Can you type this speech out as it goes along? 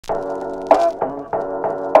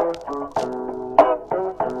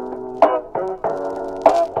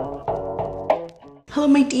Hello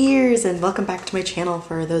my dears, and welcome back to my channel.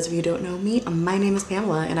 For those of you who don't know me, my name is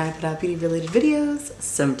Pamela and I put out beauty related videos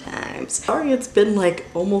sometimes. Sorry it's been like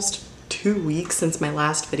almost 2 weeks since my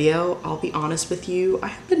last video. I'll be honest with you, I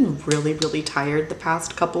have been really tired the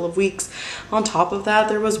past couple of weeks. On top of that,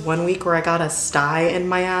 there was 1 week where I got a sty in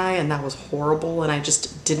my eye and that was horrible, and I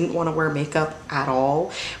just didn't want to wear makeup at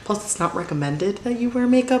all. Plus it's not recommended that you wear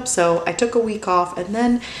makeup, so I took a week off, and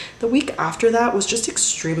then the week after that was just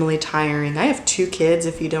extremely tiring. I have 2 kids,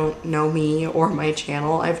 if you don't know me or my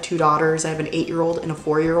channel. I have 2 daughters. I have an 8-year-old and a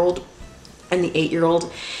 4-year-old. And the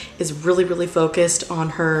 8-year-old is really focused on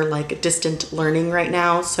her like distant learning right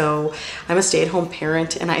now. So I'm a stay-at-home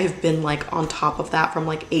parent, and I have been like on top of that from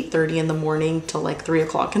like 8:30 in the morning till like 3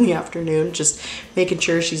 o'clock in the afternoon, just making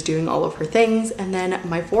sure she's doing all of her things. And then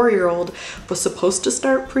my 4-year-old was supposed to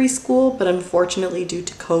start preschool, but unfortunately due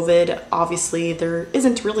to COVID, obviously there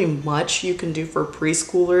isn't really much you can do for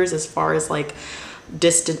preschoolers as far as like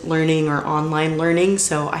distant learning or online learning.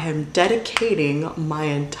 So I am dedicating my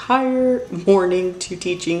entire morning to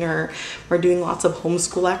teaching her. We're doing lots of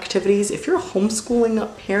homeschool activities. If you're a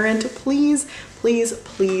homeschooling parent, please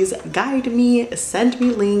guide me, send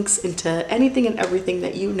me links into anything and everything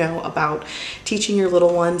that you know about teaching your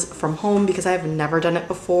little ones from home, because I have never done it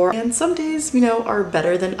before. And some days, you know, are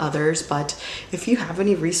better than others, but if you have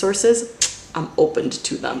any resources, I'm open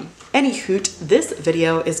to them. Anyhoot, this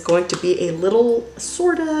video is going to be a little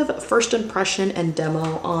sort of first impression and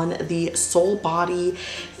demo on the Soul Body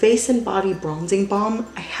Face and Body Bronzing Balm.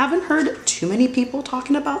 I haven't heard too many people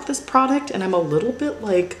talking about this product, and I'm a little bit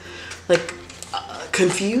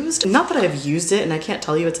confused. Not that I've used it and I can't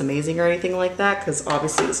tell you it's amazing or anything like that, because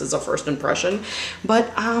obviously this is a first impression, but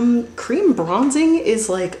cream bronzing is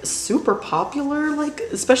like super popular, like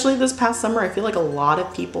especially this past summer. I feel like a lot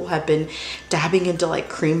of people have been dabbing into like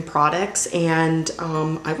cream products, and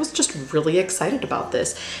I was just really excited about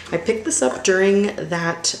this. I picked this up during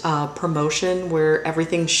that promotion where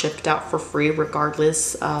everything shipped out for free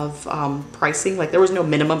regardless of pricing. Like there was no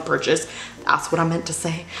minimum purchase. That's what I meant to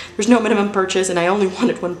say. There's no minimum purchase, and I only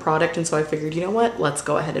wanted one product, and so I figured, you know what, let's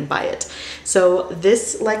go ahead and buy it. So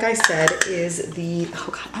this, like I said, is the, oh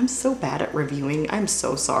god, I'm so bad at reviewing. I'm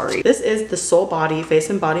so sorry. This is the Soul Body Face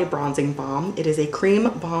and Body Bronzing Balm. It is a cream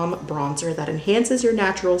balm bronzer that enhances your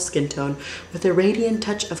natural skin tone with a radiant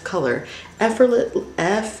touch of color.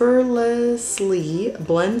 Effortlessly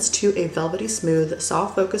blends to a velvety smooth,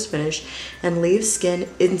 soft focused finish and leaves skin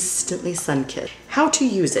instantly sun-kissed. How to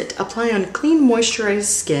use it: apply on clean moisturized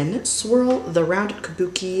skin, swirl the rounded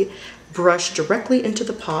kabuki brush directly into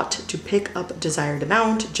the pot to pick up desired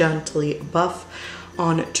amount, gently buff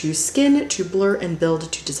onto skin to blur and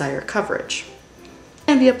build to desired coverage.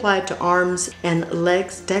 Can be applied to arms and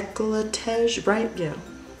legs, décolletage, right? Yeah.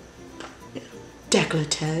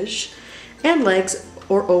 Décolletage, and legs,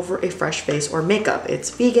 or over a fresh face or makeup. It's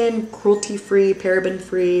vegan, cruelty-free,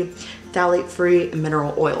 paraben-free, phthalate-free,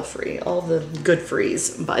 mineral oil-free. All the good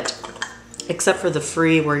frees, but except for the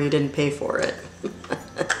free where you didn't pay for it.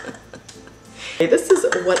 This is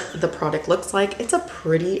what the product looks like. It's a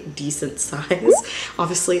pretty decent size.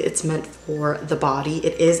 Obviously it's meant for the body.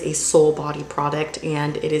 It is a Soul Body product,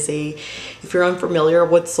 and it is a, if you're unfamiliar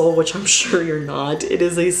with Soul, which I'm sure you're not, it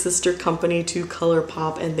is a sister company to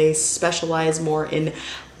ColourPop, and they specialize more in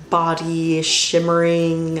body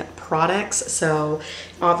shimmering products. So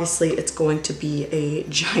obviously it's going to be a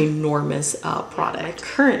ginormous product. My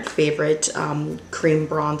current favorite cream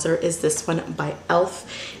bronzer is this one by e.l.f.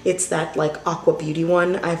 It's that like Aqua Beauty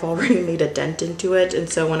one. I've already made a dent into it, and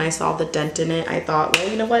so when I saw the dent in it, I thought, well,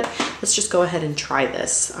 you know what, let's just go ahead and try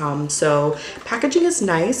this. So packaging is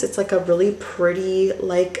nice. It's like a really pretty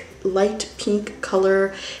like light pink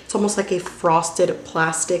color. It's almost like a frosted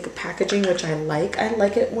plastic packaging, which I like. I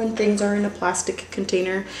like it when things are in a plastic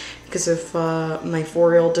container, because if my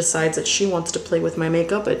 4-year-old decides that she wants to play with my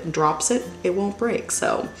makeup and drops it, it won't break.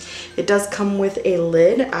 So it does come with a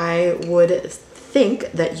lid. I would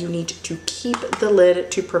think that you need to keep the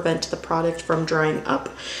lid to prevent the product from drying up,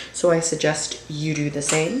 so I suggest you do the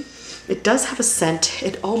same. It does have a scent.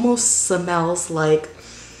 It almost smells like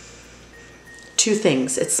 2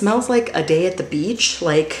 things. It smells like a day at the beach,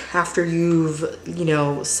 like after you've, you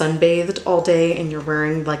know, sunbathed all day and you're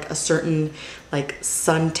wearing like a certain like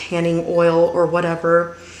sun tanning oil or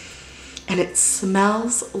whatever. and it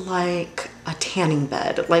smells like a tanning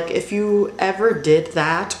bed. Like if you ever did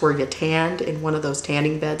that where you tanned in one of those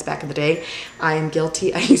tanning beds back in the day, I am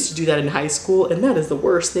guilty. I used to do that in high school, and that is the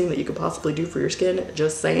worst thing that you could possibly do for your skin,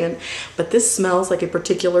 just saying. But this smells like a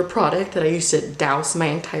particular product that I used to douse my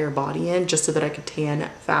entire body in just so that I could tan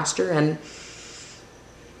faster, and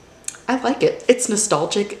I like it. It's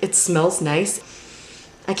nostalgic, it smells nice.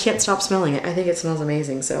 I can't stop smelling it. I think it smells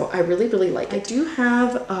amazing, so I really, really like it. I do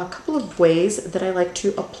have a couple of ways that I like to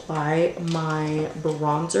apply my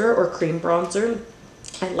bronzer or cream bronzer.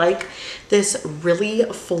 I like this really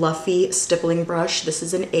fluffy stippling brush. This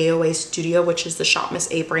is an AOA Studio, which is the Shop Miss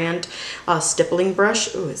A brand stippling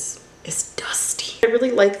brush. Ooh, it's dusty. I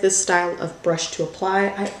really like this style of brush to apply.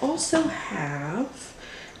 I also have,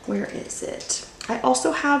 where is it? I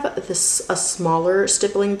also have a smaller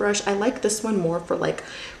stippling brush. I like this one more for like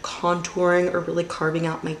contouring or really carving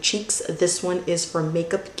out my cheeks. This one is from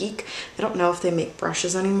Makeup Geek. I don't know if they make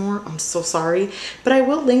brushes anymore. I'm so sorry. But I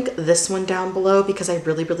will link this one down below because I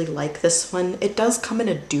really, really like this one. It does come in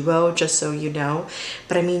a duo, just so you know.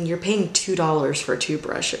 But I mean, you're paying $2 for 2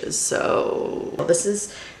 brushes. So this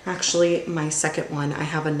is actually my second one. I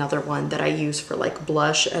have another one that I use for like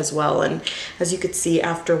blush as well, and as you could see,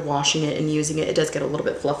 after washing it and using it, it does get a little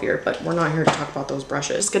bit fluffier, but we're not here to talk about those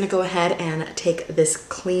brushes. I'm just gonna go ahead and take this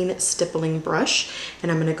clean stippling brush,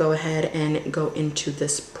 and I'm gonna go ahead and go into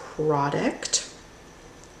this product.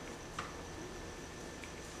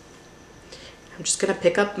 I'm just gonna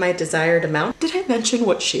pick up my desired amount. Did I mention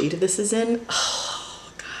what shade this is in?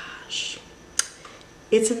 Oh gosh.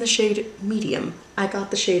 It's in the shade medium. I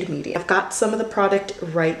got the shade medium. I've got some of the product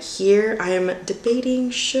right here. I am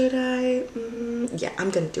debating, should I? Yeah,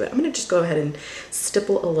 I'm gonna do it. I'm gonna just go ahead and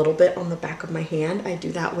stipple a little bit on the back of my hand. I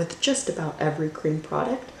do that with just about every cream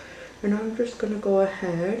product. And I'm just gonna go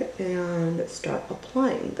ahead and start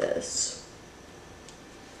applying this.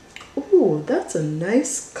 Ooh, that's a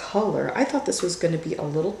nice color. I thought this was gonna be a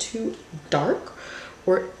little too dark,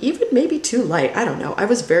 or even maybe too light. I don't know. I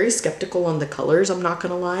was very skeptical on the colors, I'm not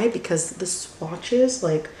gonna lie, because the swatches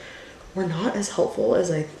like were not as helpful as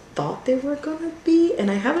I thought they were gonna be, and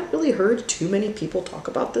I haven't really heard too many people talk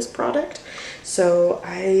about this product, so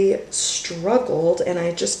I struggled and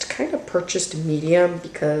I just kind of purchased medium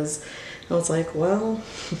because I was like, well,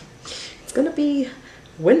 it's gonna be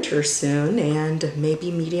winter soon, and maybe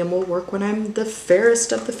medium will work when I'm the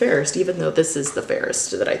fairest of the fairest, even though this is the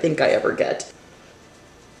fairest that I think I ever get.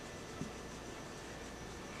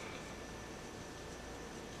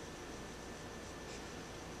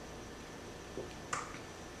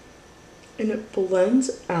 And it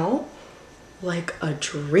blends out like a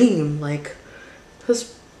dream. Like,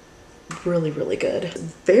 it's really, really good.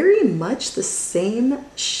 Very much the same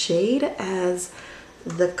shade as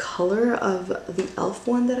the color of the e.l.f.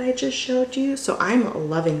 one that I just showed you. So I'm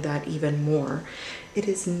loving that even more. It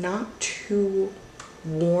is not too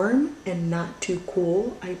warm and not too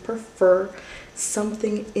cool. I prefer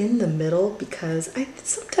something in the middle because I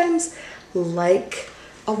sometimes like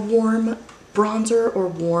a warm bronzer or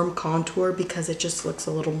warm contour because it just looks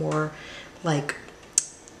a little more like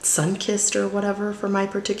sun-kissed or whatever for my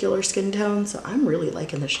particular skin tone. So I'm really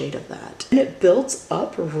liking the shade of that. And it builds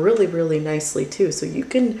up really, really nicely too. So you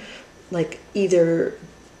can like either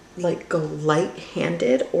like go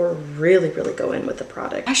light-handed or really, really go in with the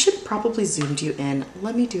product. I should have probably zoomed you in.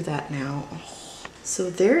 Let me do that now. So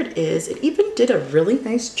there it is. It even did a really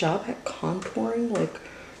nice job at contouring like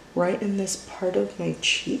right in this part of my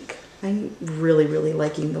cheek. I'm really, really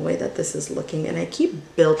liking the way that this is looking, and I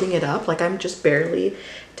keep building it up. Like I'm just barely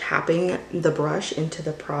tapping the brush into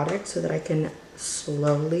the product so that I can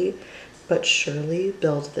slowly but surely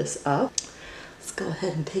build this up. Let's go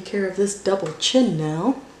ahead and take care of this double chin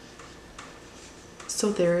now. So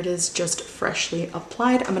there it is, just freshly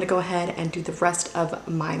applied. I'm gonna go ahead and do the rest of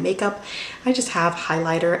my makeup. I just have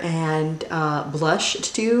highlighter and blush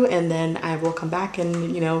to do, and then I will come back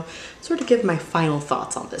and, you know, sort of give my final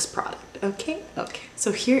thoughts on this product. Okay.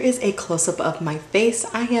 So here is a close-up of my face.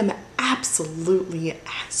 I am absolutely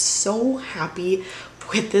so happy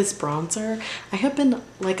with this bronzer. I have been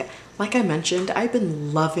like I mentioned, I've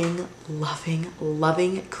been loving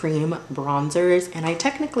cream bronzers, and I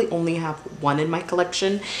technically only have one in my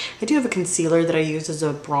collection. I do have a concealer that I use as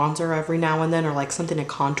a bronzer every now and then, or like something to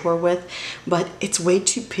contour with, but it's way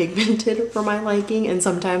too pigmented for my liking, and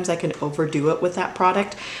sometimes I can overdo it with that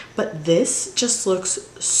product. But this just looks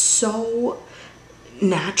so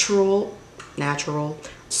natural,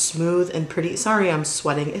 smooth and pretty. Sorry, I'm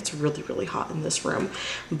sweating. It's really, really hot in this room,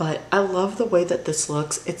 but I love the way that this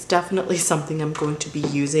looks. It's definitely something I'm going to be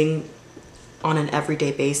using on an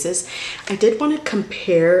everyday basis. I did want to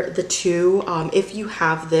compare the two. If you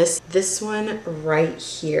have this one right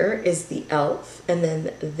here is the e.l.f. and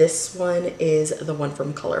then this one is the one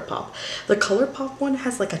from ColourPop. The ColourPop one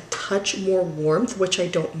has like a touch more warmth, which I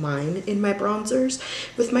don't mind in my bronzers.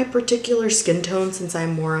 With my particular skin tone, since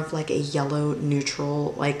I'm more of like a yellow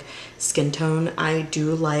neutral like skin tone, I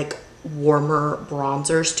do like warmer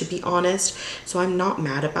bronzers, to be honest, so I'm not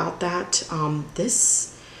mad about that.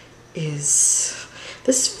 This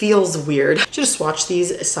feels weird. I should just swatch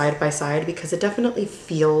these side by side because it definitely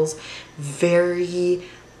feels very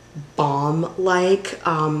balm like,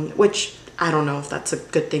 which I don't know if that's a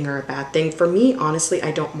good thing or a bad thing. For me, honestly, I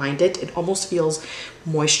don't mind it. It almost feels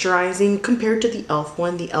moisturizing compared to the e.l.f.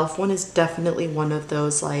 one. The e.l.f. one is definitely one of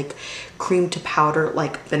those like cream to powder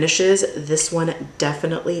like finishes. This one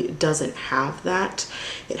definitely doesn't have that.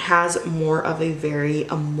 It has more of a very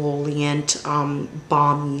emollient,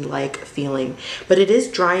 balmy like feeling, but it is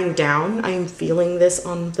drying down. I am feeling this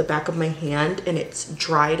on the back of my hand and it's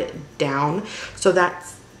dried down. So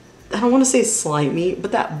that's, I don't want to say slimy,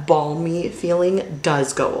 but that balmy feeling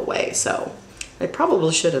does go away. So I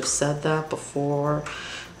probably should have said that before.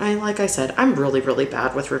 Like I said, I'm really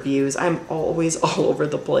bad with reviews. I'm always all over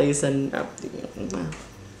the place, and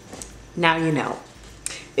now you know.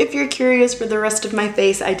 If you're curious for the rest of my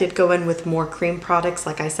face, I did go in with more cream products.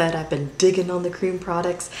 Like I said, I've been digging on the cream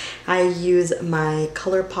products. I use my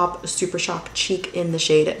ColourPop Super Shock Cheek in the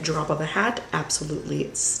shade Drop of a Hat.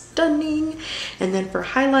 Absolutely stunning. And then for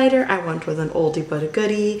highlighter, I went with an oldie but a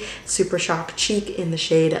goodie, Super Shock Cheek in the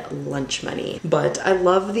shade Lunch Money. But I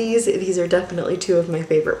love these. These are definitely two of my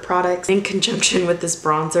favorite products. In conjunction with this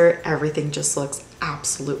bronzer, everything just looks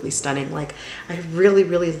absolutely stunning. Like, I really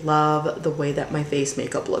love the way that my face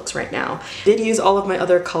makeup looks right now. I did use all of my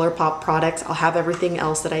other ColourPop products. I'll have everything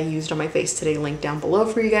else that I used on my face today linked down below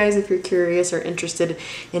for you guys if you're curious or interested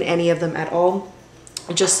in any of them at all.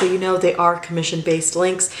 Just so you know, they are commission-based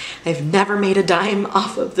links. I've never made a dime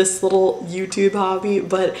off of this little YouTube hobby,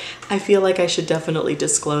 but I feel like I should definitely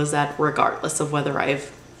disclose that regardless of whether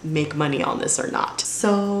I've make money on this or not.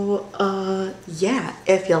 So yeah,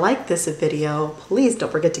 if you like this video, please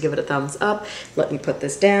don't forget to give it a thumbs up. Let me put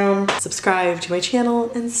this down, subscribe to my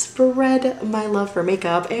channel, and spread my love for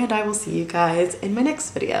makeup, and I will see you guys in my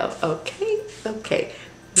next video. Okay,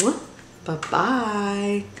 bye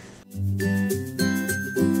bye.